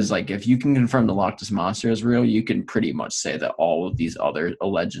then because if you can confirm the Loch Ness Monster is real, you can pretty much say that all of these other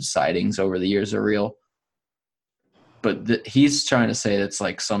alleged sightings over the years are real. But he's trying to say it's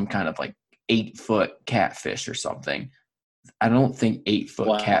some kind of 8-foot catfish or something. I don't think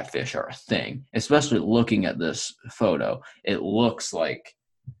 8-foot catfish are a thing, especially looking at this photo. It looks like.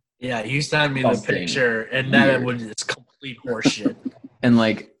 Yeah, you sent me the picture, and then it's complete horseshit. And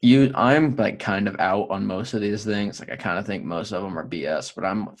I'm kind of out on most of these things. I kind of think most of them are BS, but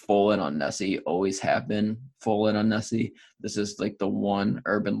I'm full in on Nessie. Always have been full in on Nessie. This is the one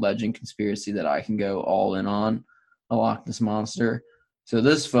urban legend conspiracy that I can go all in on, a Loch Ness Monster. So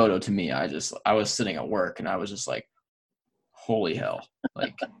this photo to me, I was sitting at work and I was just holy hell.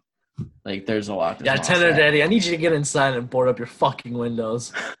 There's a Loch Ness Monster. Tender Daddy, I need you to get inside and board up your fucking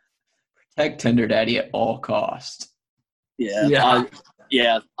windows. Protect Tender Daddy at all costs. Yeah.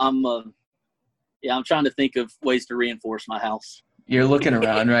 I'm trying to think of ways to reinforce my house. You're looking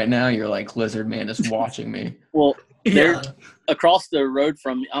around right now. You're like, Lizard Man is watching me. Well, they're across the road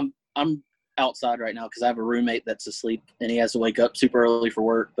from me. I'm outside right now because I have a roommate that's asleep and he has to wake up super early for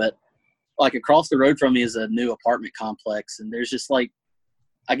work. But across the road from me is a new apartment complex, and there's just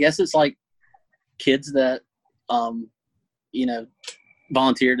I guess it's kids that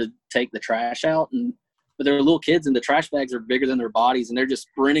volunteer to take the trash out, but they're little kids and the trash bags are bigger than their bodies and they're just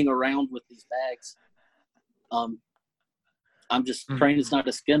sprinting around with these bags. I'm just praying it's not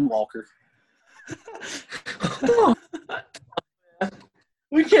a skinwalker.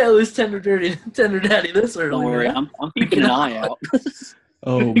 We can't lose Tender Daddy this early. Don't worry, I'm keeping an eye out.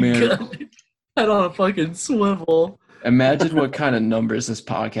 Oh man, head on a fucking swivel. Imagine what kind of numbers this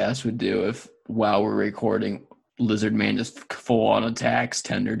podcast would do if while we're recording, Lizard Man just full on attacks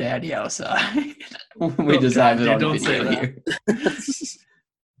Tender Daddy outside. We just have it on video here.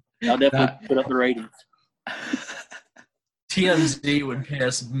 I'll definitely put up the ratings. TMZ would pay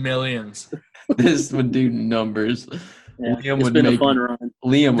us millions. This would do numbers. Yeah, it's been a fun run.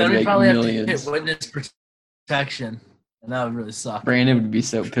 Liam would make millions. Have to hit witness protection, and that would really suck. Brandon would be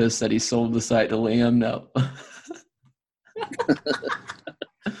so pissed that he sold the site to Liam. No.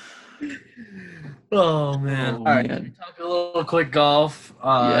 Oh man! All right, can we talk a little quick golf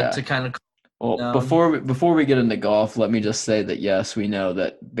to kind of. Well, before we get into golf, let me just say that yes, we know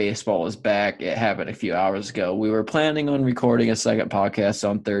that baseball is back. It happened a few hours ago. We were planning on recording a second podcast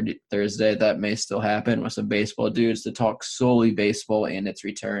on Thursday. That may still happen with some baseball dudes to talk solely baseball and its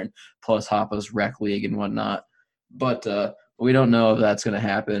return, plus Hoppa's rec league and whatnot. But we don't know if that's going to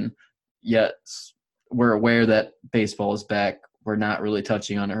happen yet. We're aware that baseball is back. We're not really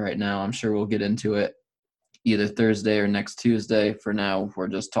touching on it right now. I'm sure we'll get into it either Thursday or next Tuesday. For now, we're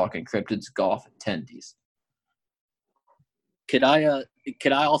just talking cryptids, golf, and tendies. Could I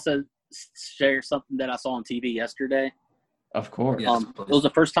also share something that I saw on TV yesterday? Of course. It was the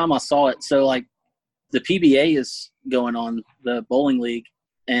first time I saw it. So, the PBA is going on, the bowling league.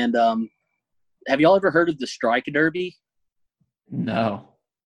 And have y'all ever heard of the Strike Derby? No.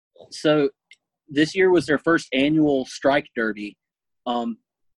 So, this year was their first annual Strike Derby.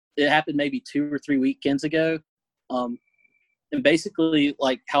 It happened maybe 2 or 3 weekends ago. And basically,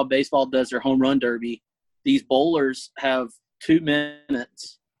 how baseball does their home run derby, these bowlers have 2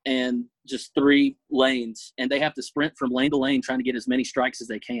 minutes and just 3 lanes, and they have to sprint from lane to lane trying to get as many strikes as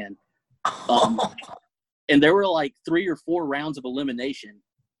they can. And there were 3 or 4 rounds of elimination.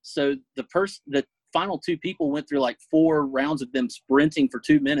 So the final 2 people went through 4 rounds of them sprinting for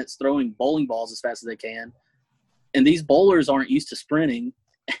 2 minutes, throwing bowling balls as fast as they can. And these bowlers aren't used to sprinting.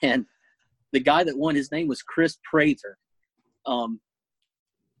 And the guy that won, his name was Chris Prater.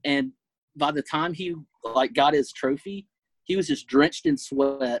 And by the time he got his trophy, he was just drenched in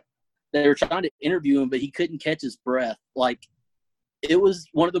sweat. They were trying to interview him, but he couldn't catch his breath. It was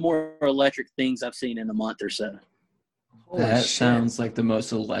one of the more electric things I've seen in a month or so. That sounds like the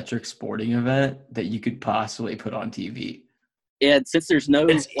most electric sporting event that you could possibly put on TV. And since there's no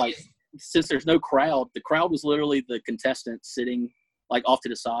since there's no crowd, the crowd was literally the contestants sitting like off to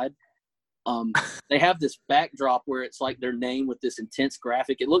the side. They have this backdrop where it's like their name with this intense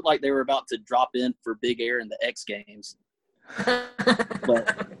graphic. It looked like they were about to drop in for Big Air in the X Games.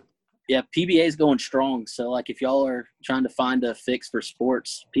 But yeah, PBA is going strong. So like if y'all are trying to find a fix for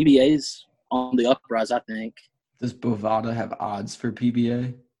sports, PBA's on the uprise, I think. Does Bovada have odds for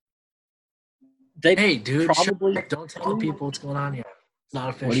PBA? They dude, probably don't tell people what's going on here. It's not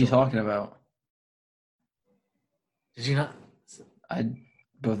official. What are you talking about? Did you not?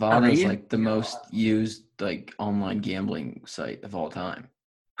 Bovada is like the most used like online gambling site of all time.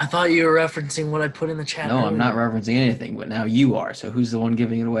 I thought you were referencing what I put in the chat. No, earlier. I'm not referencing anything, but now you are. So who's the one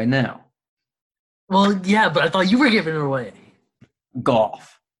giving it away now? Well, yeah, but I thought you were giving it away.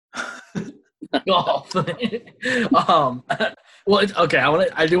 Golf. Golf. Well, okay.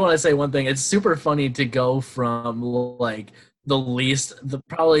 I do want to say one thing. It's super funny to go from like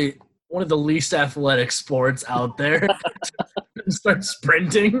probably one of the least athletic sports out there and start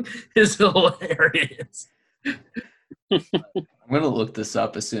sprinting is hilarious. I'm going to look this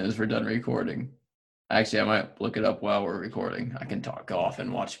up as soon as we're done recording. Actually, I might look it up while we're recording. I can talk golf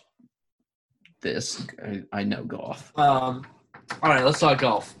and watch this. I know golf. All right, let's talk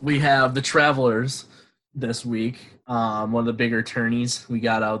golf. We have the Travelers this week, one of the bigger tourneys we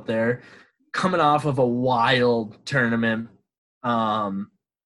got out there, coming off of a wild tournament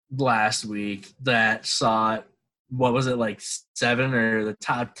last week that saw, what was it, like 7 or the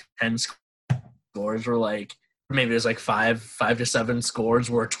top 10 scores were like, maybe it was like 5 to 7 scores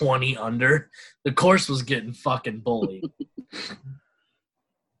were 20 under. The course was getting fucking bullied.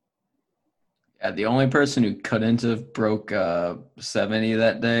 Yeah, the only person who couldn't have broke 70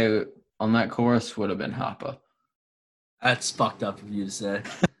 that day on that course would have been Hoppa. That's fucked up of you to say.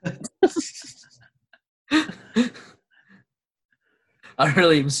 I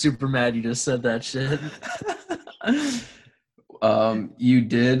really am super mad you just said that shit. You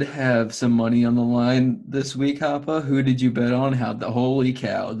did have some money on the line this week, Hoppa. Who did you bet on? Holy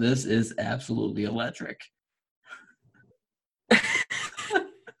cow, this is absolutely electric.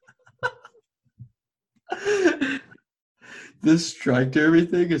 This strike derby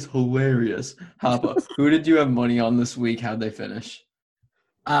thing is hilarious. Hoppa, who did you have money on this week? How'd they finish?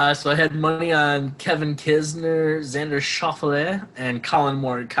 So I had money on Kevin Kisner, Xander Schauffele, and Colin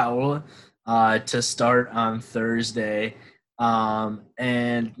Morikawa to start on Thursday.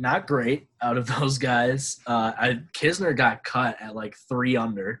 And not great out of those guys. Kisner got cut at like 3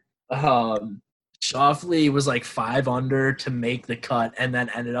 under. Schauffele was like 5 under to make the cut and then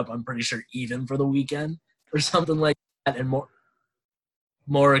ended up, I'm pretty sure, even for the weekend or something like that. And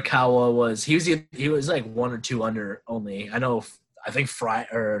Morikawa was like 1 or 2 under only. I think Friday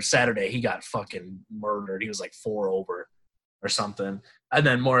or Saturday he got fucking murdered. He was like 4 over or something. And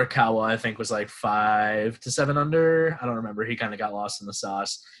then Morikawa, I think, was like 5 to 7 under. I don't remember. He kind of got lost in the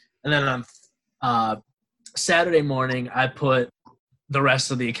sauce. And then on Saturday morning, I put the rest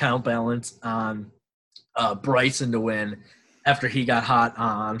of the account balance on Bryson to win after he got hot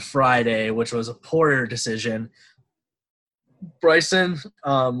on Friday, which was a poor decision. Bryson,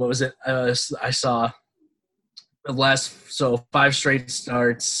 what was it? I saw the last 5 straight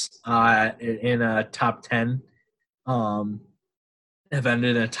starts in a top 10. Have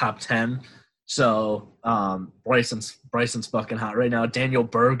ended in a top 10. So Bryson's fucking hot right now. Daniel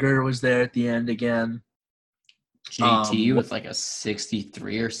Berger was there at the end again. JT with like a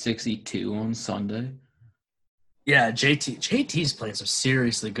 63 or 62 on Sunday. Yeah, JT's playing some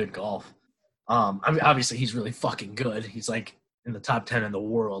seriously good golf. I mean, obviously he's really fucking good. He's like in the top 10 in the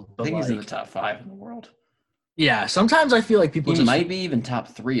world. But I think he's in the top 5 in the world. Yeah, sometimes I feel like people he might be even top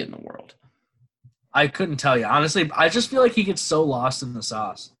 3 in the world. I couldn't tell you. Honestly, I just feel like he gets so lost in the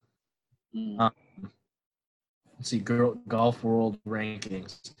sauce. Let's see, golf world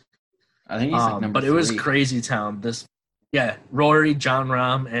rankings. I think he's like number but 3. It was crazy town. Rory, John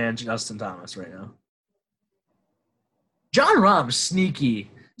Rahm, and Justin Thomas right now. John Rahm's sneaky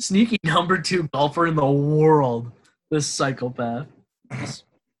number 2 golfer in the world. This psychopath.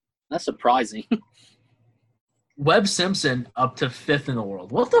 That's surprising. Webb Simpson up to 5th in the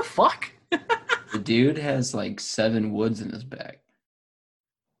world. What the fuck? The dude has like 7 woods in his bag.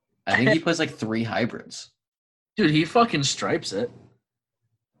 I think he plays like 3 hybrids. Dude, he fucking stripes it.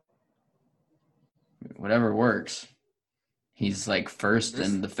 Whatever works. He's like 1st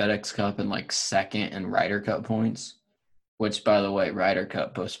in the FedEx Cup and like 2nd in Ryder Cup points. Which, by the way, Ryder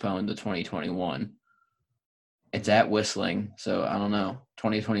Cup postponed to 2021. It's at Whistling, so I don't know.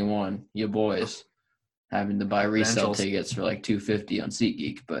 2021, you boys having to buy resale tickets for like $250 on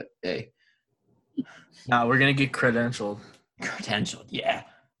SeatGeek, but hey. Nah, we're gonna get credentialed. Credentialed, yeah.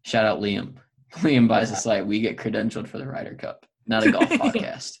 Shout out Liam. Liam buys the site. We get credentialed for the Ryder Cup, not a golf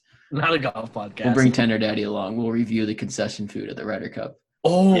podcast. Not a golf podcast. We'll bring Tender Daddy along. We'll review the concession food at the Ryder Cup.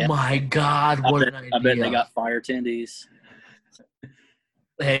 Oh Yeah. my God! What an idea! I bet they got fire tendies.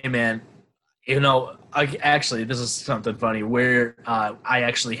 Hey man, you know, actually, this is something funny. Where I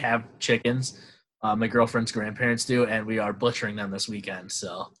actually have chickens. My girlfriend's grandparents do, and we are butchering them this weekend.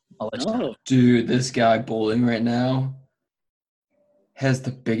 So I'll let you know. Oh, Dude, this guy bowling right now has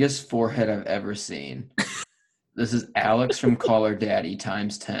the biggest forehead I've ever seen. This is Alex from Caller Daddy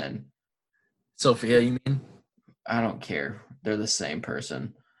times 10. Sophia, you mean? I don't care. They're the same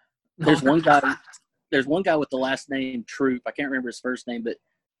person. there's one guy. There's one guy with the last name Troop. I can't remember his first name, but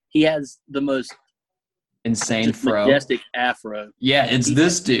he has the most Insane just fro. majestic afro. Yeah, it's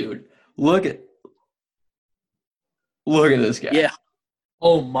this dude. Look at this guy. Yeah,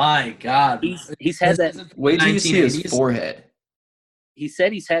 Oh my God! he's had that. Wait till you see his 1980s? forehead. He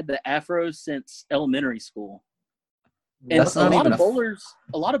said he's had the afro since elementary school. And That's a not lot even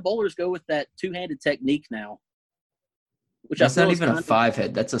of bowlers go with that two-handed technique now. Which That's I feel not is even a kind of-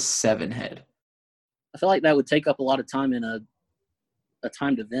 5-head. That's a 7-head. I feel like that would take up a lot of time in a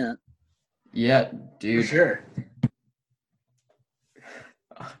timed event. Yeah, For dude. sure.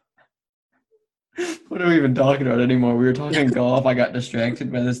 What are we even talking about anymore? We were talking golf. I got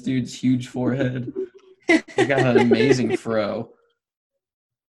distracted by this dude's huge forehead. He got an amazing fro.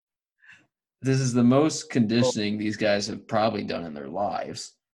 This is the most conditioning these guys have probably done in their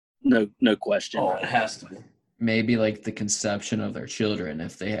lives. No question. Oh, it has to be. Maybe like the conception of their children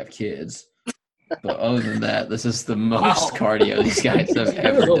if they have kids. But other than that, this is the most Wow. cardio these guys have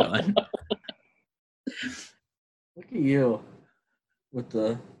ever Ew. done. Look at you with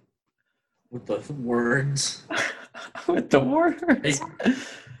the words. With the words.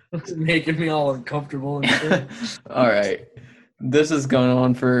 It's making me all uncomfortable and shit. All right. This has gone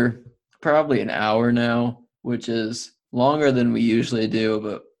on for probably an hour now, which is longer than we usually do,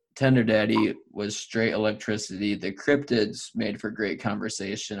 but Tender Daddy was straight electricity. The cryptids made for great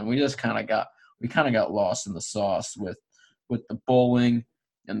conversation, and we just kind of got lost in the sauce with the bowling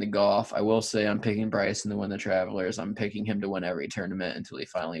and the golf. I will say I'm picking Bryson to win the Travelers. I'm picking him to win every tournament until he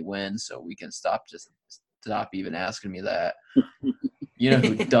finally wins, so we can stop even asking me that. You know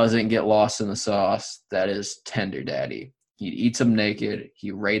who doesn't get lost in the sauce? That is Tender Daddy. He eats them naked. He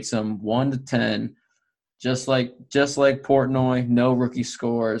rates them 1 to 10. Just like Portnoy, no rookie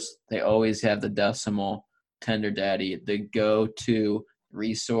scores. They always have the decimal. Tender Daddy, the go-to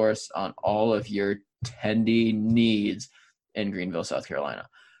resource on all of your tendy needs in Greenville, South Carolina.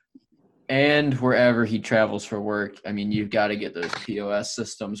 And wherever he travels for work. I mean, you've got to get those POS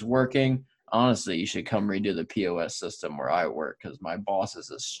systems working. Honestly, you should come redo the POS system where I work because my boss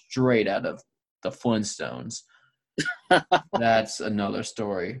is straight out of the Flintstones. That's another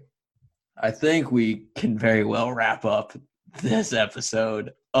story. I think we can very well wrap up this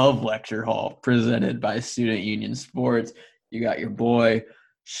episode of Lecture Hall presented by Student Union Sports. You got your boy,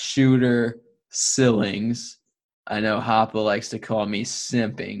 Shooter Sillings. I know Hoppa likes to call me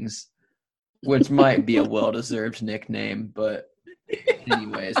Simpings, which might be a well-deserved nickname, but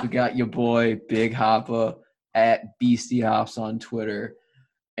anyways, we got your boy, Big Hoppa, at Beastie Hops on Twitter,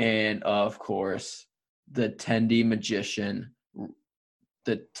 and of course, the Tendy Magician,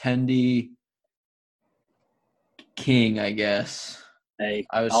 the Tendy King, I guess. Hey,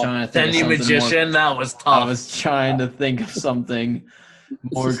 I was trying to think of Tendy something Magician, that was I tough. was trying to think of something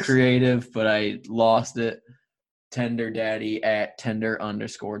more creative, but I lost it. Tender Daddy at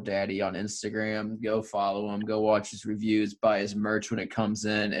Tender_Daddy on Instagram. Go follow him. Go watch his reviews. Buy his merch when it comes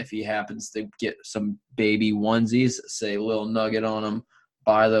in. If he happens to get some baby onesies, say Lil Nugget on them,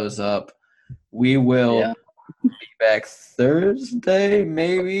 buy those up. We will be back Thursday,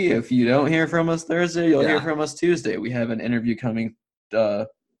 maybe. If you don't hear from us Thursday, you'll hear from us Tuesday. We have an interview coming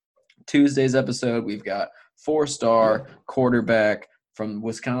Tuesday's episode. We've got 4-star quarterback from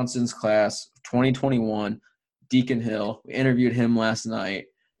Wisconsin's class of 2021, Deacon Hill. We interviewed him last night.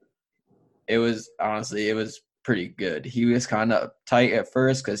 It was pretty good. He was kind of tight at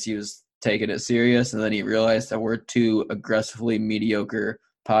first because he was taking it serious, and then he realized that we're two aggressively mediocre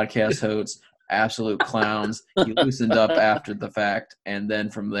podcast hosts, absolute clowns. He loosened up after the fact, and then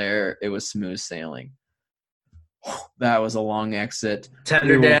from there, it was smooth sailing. That was a long exit.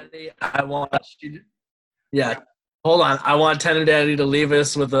 Tender Daddy, I want you to, yeah. Hold on. I want Tender Daddy to leave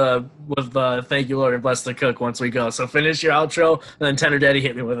us with thank you, Lord, and bless the cook once we go. So finish your outro, and then Tender Daddy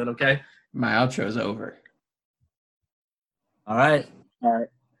hit me with it, okay? My outro's over. All right. All right.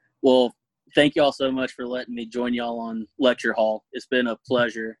 Well, thank you all so much for letting me join y'all on Lecture Hall. It's been a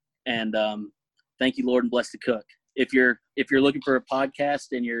pleasure. And thank you, Lord, and bless the cook. if you're looking for a podcast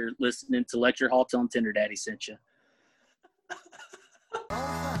and you're listening to Lecture Hall, tell them Tender Daddy sent you.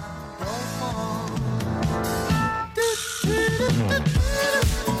 Do